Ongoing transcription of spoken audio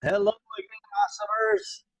Hello again,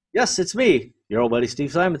 awesomers. Yes, it's me, your old buddy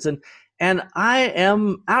Steve Simonson. And I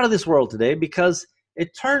am out of this world today because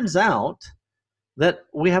it turns out that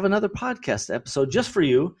we have another podcast episode just for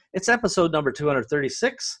you. It's episode number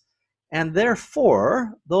 236. And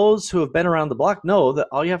therefore, those who have been around the block know that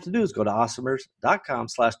all you have to do is go to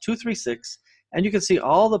awesomers.com/236, and you can see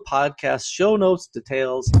all the podcast show notes,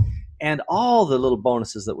 details, and all the little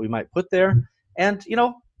bonuses that we might put there. And,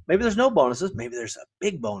 maybe there's no bonuses. Maybe there's a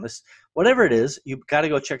big bonus. Whatever it is, you've got to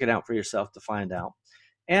go check it out for yourself to find out.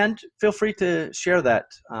 And feel free to share that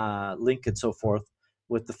link and so forth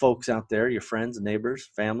with the folks out there, your friends, neighbors,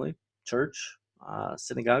 family, church,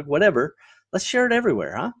 synagogue, whatever. Let's share it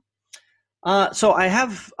everywhere, huh? So I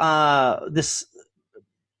have this,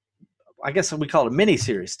 I guess we call it a mini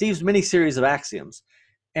series, Steve's mini series of axioms.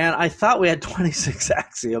 And I thought we had 26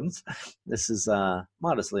 axioms. This is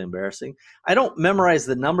modestly embarrassing. I don't memorize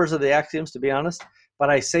the numbers of the axioms, to be honest, but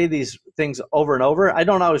I say these things over and over. I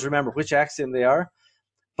don't always remember which axiom they are,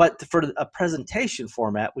 but for a presentation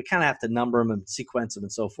format, we kind of have to number them and sequence them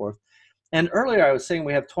and so forth. And earlier I was saying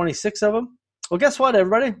we have 26 of them. Well, guess what,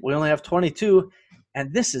 everybody? We only have 22,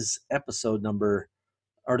 and this is this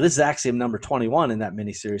is axiom number 21 in that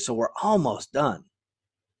mini series, so we're almost done.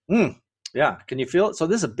 Yeah, can you feel it? So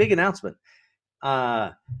this is a big announcement.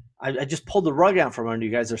 I just pulled the rug out from under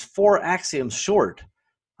you guys. There's 4 axioms short,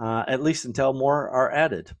 at least until more are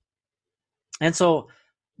added. And so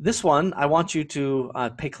this one I want you to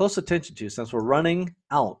pay close attention to, since we're running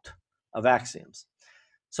out of axioms.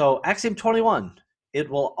 So axiom 21, it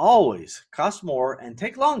will always cost more and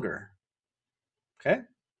take longer. Okay?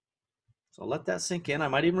 So let that sink in. I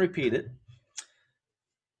might even repeat it.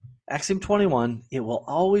 Axiom 21, it will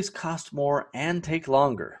always cost more and take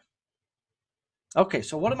longer. Okay,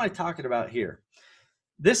 so what am I talking about here?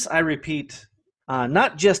 This I repeat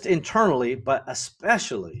not just internally, but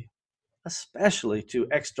especially to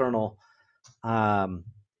external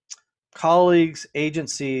colleagues,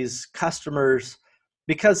 agencies, customers,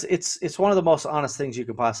 because it's one of the most honest things you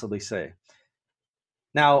could possibly say.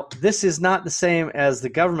 Now, this is not the same as the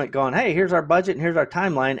government going, hey, here's our budget and here's our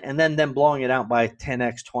timeline, and then them blowing it out by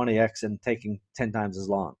 10x, 20x, and taking 10 times as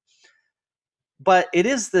long. But it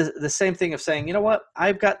is the same thing of saying, you know what,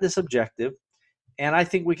 I've got this objective, and I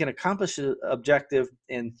think we can accomplish the objective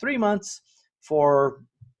in 3 months for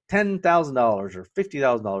 $10,000 or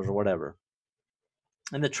 $50,000 or whatever.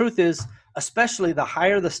 And the truth is, especially the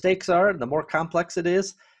higher the stakes are, the more complex it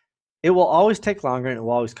is, it will always take longer and it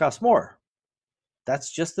will always cost more.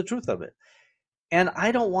 That's just the truth of it. And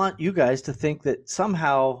I don't want you guys to think that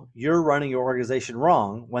somehow you're running your organization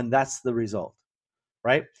wrong when that's the result,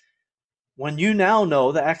 right? When you now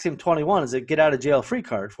know that axiom 21 is a get out of jail free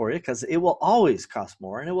card for you, because it will always cost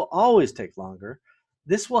more and it will always take longer,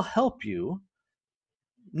 this will help you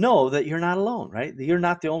know that you're not alone, right? That you're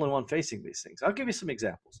not the only one facing these things. I'll give you some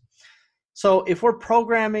examples. So if we're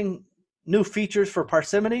programming new features for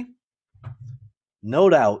Parsimony,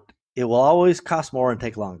 no doubt it will always cost more and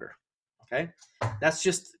take longer. Okay, that's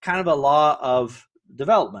just kind of a law of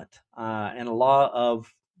development and a law of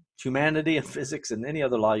humanity and physics and any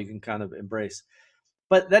other law you can kind of embrace.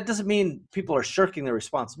 But that doesn't mean people are shirking their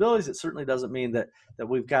responsibilities. It certainly doesn't mean that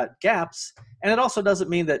we've got gaps, and it also doesn't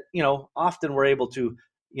mean that often we're able to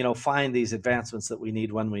find these advancements that we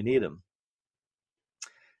need when we need them.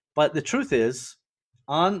 But the truth is,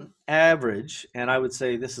 on average, and I would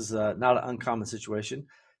say this is not an uncommon situation,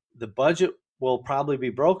 the budget will probably be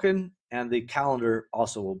broken and the calendar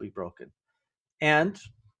also will be broken. And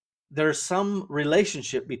there's some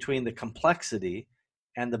relationship between the complexity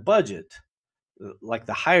and the budget. Like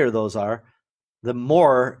the higher those are, the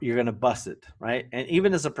more you're going to bust it, right? And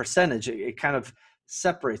even as a percentage, it kind of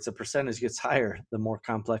separates. The percentage gets higher the more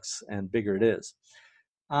complex and bigger it is.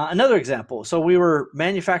 Another example, so we were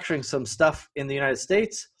manufacturing some stuff in the United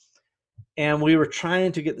States, and we were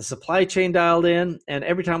trying to get the supply chain dialed in, and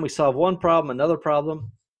every time we solve one problem, another problem.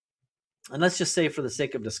 And let's just say, for the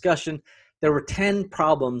sake of discussion, there were 10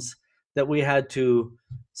 problems that we had to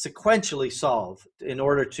sequentially solve in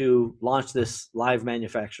order to launch this live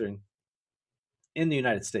manufacturing in the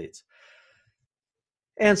United States.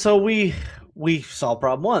 And so we solved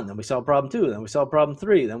problem 1, then we solved problem 2, then we solved problem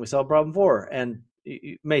 3, then we solved problem 4. And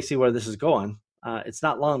you may see where this is going. It's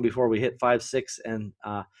not long before we hit 5, 6, and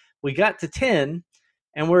we got to 10,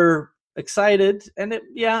 and we're excited. And it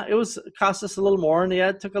cost us a little more, and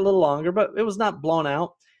it took a little longer, but it was not blown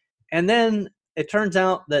out. And then it turns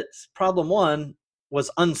out that problem 1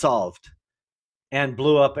 was unsolved and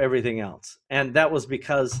blew up everything else. And that was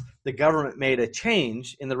because the government made a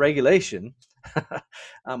change in the regulation,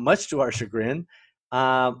 much to our chagrin,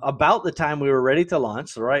 About the time we were ready to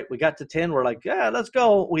launch, right? We got to 10. We're like, yeah, let's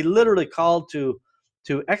go. We literally called to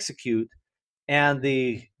execute, and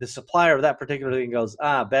the supplier of that particular thing goes,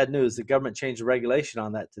 bad news. The government changed the regulation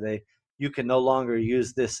on that today. You can no longer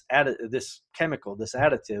use this this chemical, this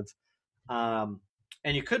additive, and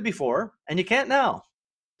you could before, and you can't now.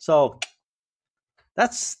 So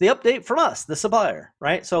that's the update from us, the supplier,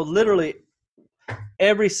 right? So literally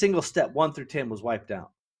every single step 1 through 10 was wiped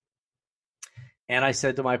out. And I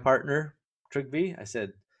said to my partner, Trygve, I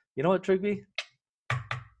said, you know what, Trygve?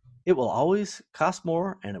 It will always cost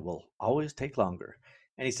more and it will always take longer.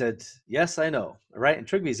 And he said, yes, I know, right? And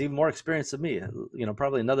Trygve is even more experienced than me,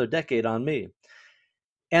 probably another decade on me.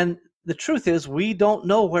 And the truth is, we don't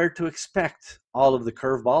know where to expect all of the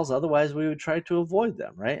curveballs. Otherwise, we would try to avoid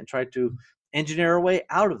them, right? And try to engineer our way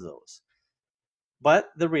out of those. But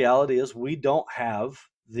the reality is we don't have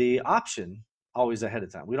the option always ahead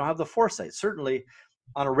of time. We don't have the foresight. Certainly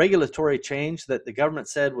on a regulatory change that the government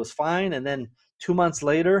said was fine, and then 2 months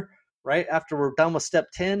later, right after we're done with step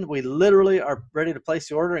 10, we literally are ready to place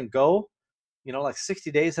the order and go, like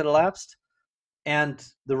 60 days had elapsed, and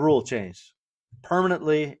the rule changed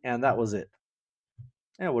permanently, and that was it.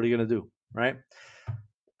 Yeah, what are you going to do, right?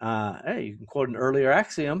 Hey, you can quote an earlier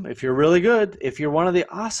axiom. If you're really good, if you're one of the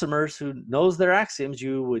awesomers who knows their axioms,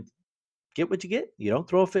 you would get what you get. You don't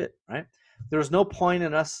throw a fit, right? There was no point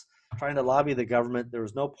in us trying to lobby the government. There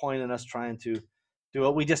was no point in us trying to do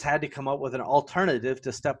it. We just had to come up with an alternative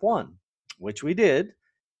to step 1, which we did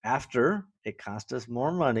after it cost us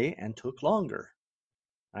more money and took longer,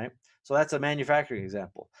 right? So that's a manufacturing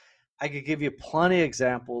example. I could give you plenty of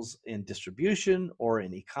examples in distribution or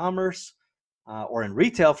in e-commerce or in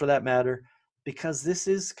retail for that matter, because this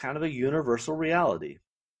is kind of a universal reality.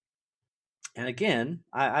 And again,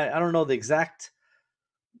 I don't know the exact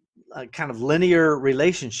kind of linear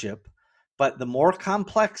relationship, but the more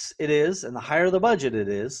complex it is and the higher the budget it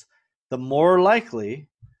is, the more likely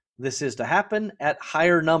this is to happen at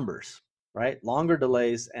higher numbers, right? Longer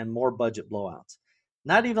delays and more budget blowouts.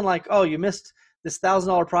 Not even like, oh, you missed this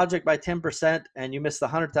 $1,000 project by 10% and you missed the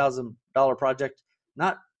 $100,000 project.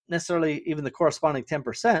 Not necessarily even the corresponding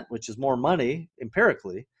 10%, which is more money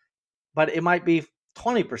empirically, but it might be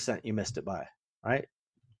 20% you missed it by, right?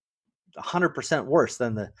 100% worse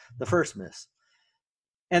than the first miss.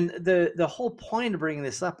 And the whole point of bringing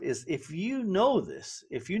this up is if you know this,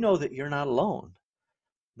 if you know that you're not alone,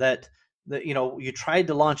 that you tried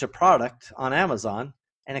to launch a product on Amazon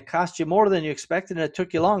and it cost you more than you expected and it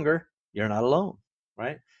took you longer, you're not alone,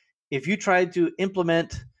 right? If you tried to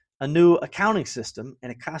implement a new accounting system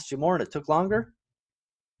and it cost you more and it took longer,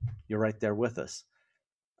 you're right there with us.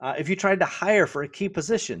 If you tried to hire for a key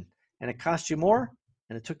position and it cost you more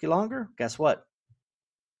and it took you longer, guess what?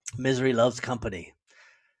 Misery loves company.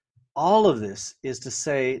 All of this is to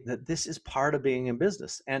say that this is part of being in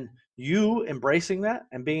business, and you embracing that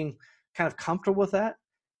and being kind of comfortable with that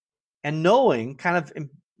and knowing kind of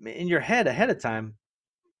in your head ahead of time,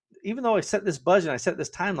 even though I set this budget, I set this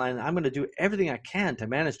timeline, I'm going to do everything I can to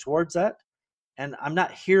manage towards that. And I'm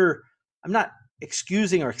not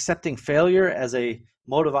excusing or accepting failure as a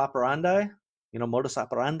modus operandi,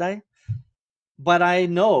 but I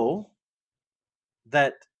know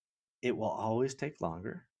that it will always take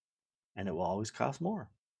longer and it will always cost more.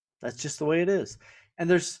 That's just the way it is. And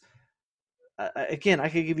there's, again, I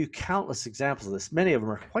could give you countless examples of this. Many of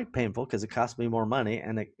them are quite painful because it cost me more money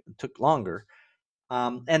and it took longer.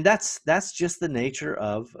 And that's just the nature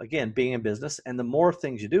of, again, being in business. And the more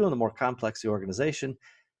things you do and the more complex the organization,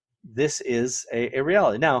 this is a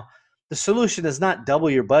reality. Now, the solution is not double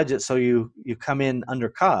your budget so you come in under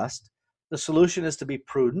cost. The solution is to be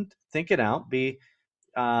prudent, think it out,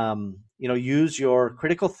 use your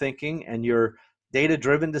critical thinking and your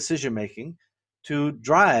data-driven decision-making to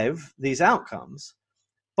drive these outcomes.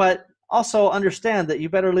 But also understand that you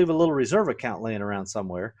better leave a little reserve account laying around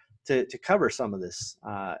somewhere to cover some of this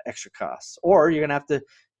extra costs. Or you're going to have to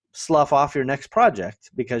slough off your next project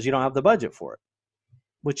because you don't have the budget for it.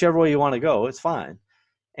 Whichever way you want to go, it's fine.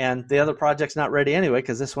 And the other project's not ready anyway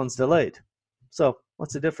because this one's delayed. So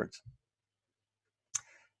what's the difference?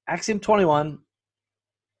 Axiom 21,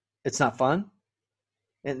 it's not fun.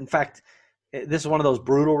 And in fact, this is one of those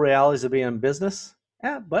brutal realities of being in business.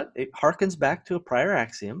 Yeah, but it harkens back to a prior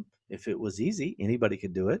axiom. If it was easy, anybody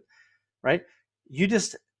could do it, right?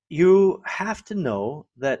 You have to know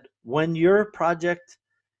that when your project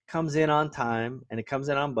comes in on time and it comes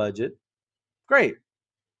in on budget, great.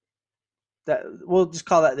 That we'll just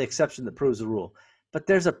call that the exception that proves the rule. But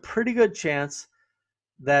there's a pretty good chance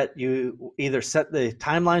that you either set the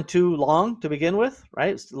timeline too long to begin with, right?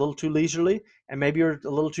 It's a little too leisurely, and maybe you're a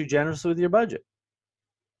little too generous with your budget.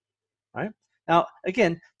 Now,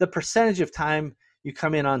 again, the percentage of time you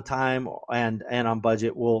come in on time and on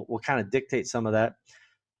budget will kind of dictate some of that.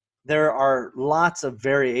 There are lots of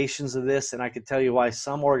variations of this, and I can tell you why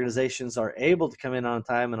some organizations are able to come in on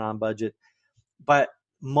time and on budget, but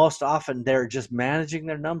most often they're just managing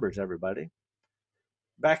their numbers, everybody.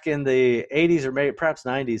 Back in the 80s or maybe perhaps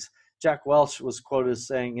 90s, Jack Welch was quoted as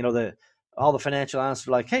saying, that all the financial analysts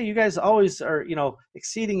are like, hey, you guys always are,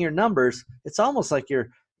 exceeding your numbers. It's almost like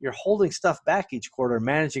you're holding stuff back each quarter,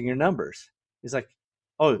 managing your numbers. He's like,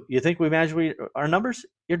 oh, you think we manage our numbers?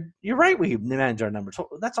 You're right, we manage our numbers.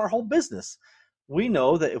 That's our whole business. We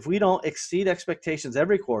know that if we don't exceed expectations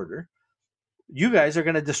every quarter, you guys are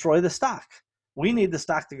going to destroy the stock. We need the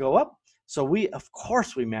stock to go up. So of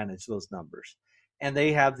course we manage those numbers. And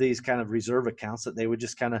they have these kind of reserve accounts that they would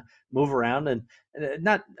just kind of move around, and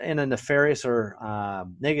not in a nefarious or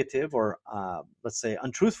negative or let's say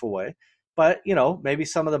untruthful way, but maybe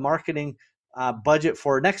some of the marketing budget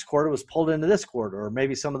for next quarter was pulled into this quarter, or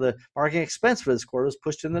maybe some of the marketing expense for this quarter was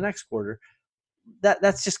pushed in the next quarter.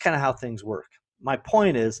 That's just kind of how things work. My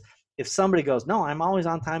point is, if somebody goes, no, I'm always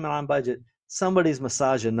on time and on budget, somebody's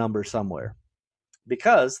massaging numbers somewhere.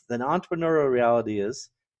 Because the entrepreneurial reality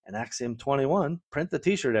is, and Axiom 21, print the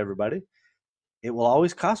t-shirt, everybody. It will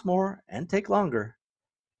always cost more and take longer.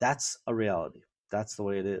 That's a reality. That's the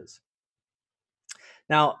way it is.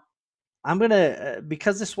 Now, I'm going to,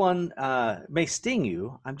 because this one may sting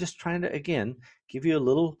you, I'm just trying to, again, give you a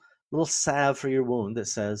little salve for your wound that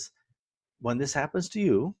says, when this happens to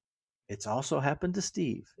you, it's also happened to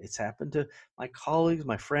Steve. It's happened to my colleagues,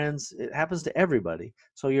 my friends. It happens to everybody.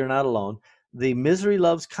 So you're not alone. The Misery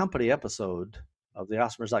Loves Company episode of the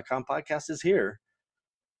Awesomers.com podcast is here.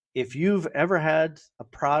 If you've ever had a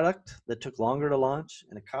product that took longer to launch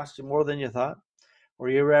and it cost you more than you thought, or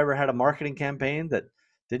you ever had a marketing campaign that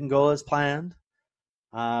didn't go as planned,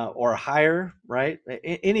 or a hire, right?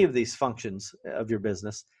 Any of these functions of your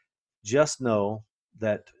business, just know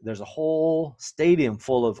that there's a whole stadium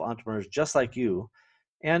full of entrepreneurs just like you,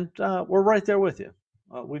 and we're right there with you.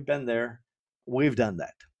 We've been there. We've done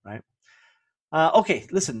that, right? Okay,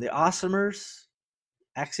 listen, the Awesomers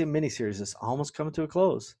Axiom miniseries is almost coming to a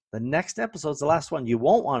close. The next episode is the last one. You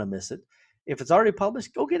won't want to miss it. If it's already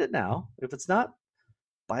published, go get it now. If it's not,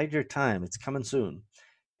 bide your time. It's coming soon.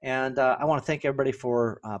 And I want to thank everybody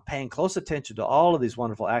for paying close attention to all of these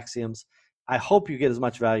wonderful axioms. I hope you get as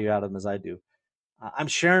much value out of them as I do. I'm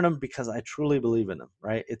sharing them because I truly believe in them,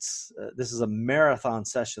 right? This is a marathon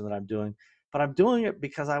session that I'm doing, but I'm doing it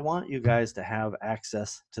because I want you guys to have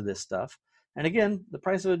access to this stuff. And again, the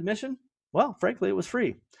price of admission, well, frankly, it was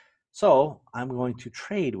free. So I'm going to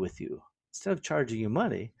trade with you. Instead of charging you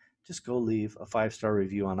money, just go leave a 5-star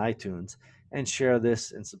review on iTunes and share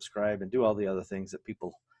this and subscribe and do all the other things that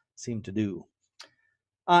people seem to do.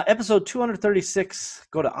 Episode 236,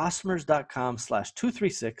 go to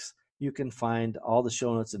awesomers.com/236. You can find all the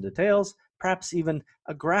show notes and details, perhaps even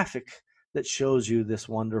a graphic that shows you this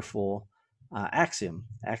wonderful axiom,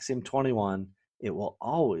 Axiom 21. It will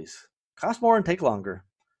always cost more and take longer.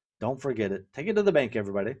 Don't forget it. Take it to the bank,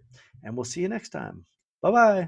 everybody. And we'll see you next time. Bye-bye.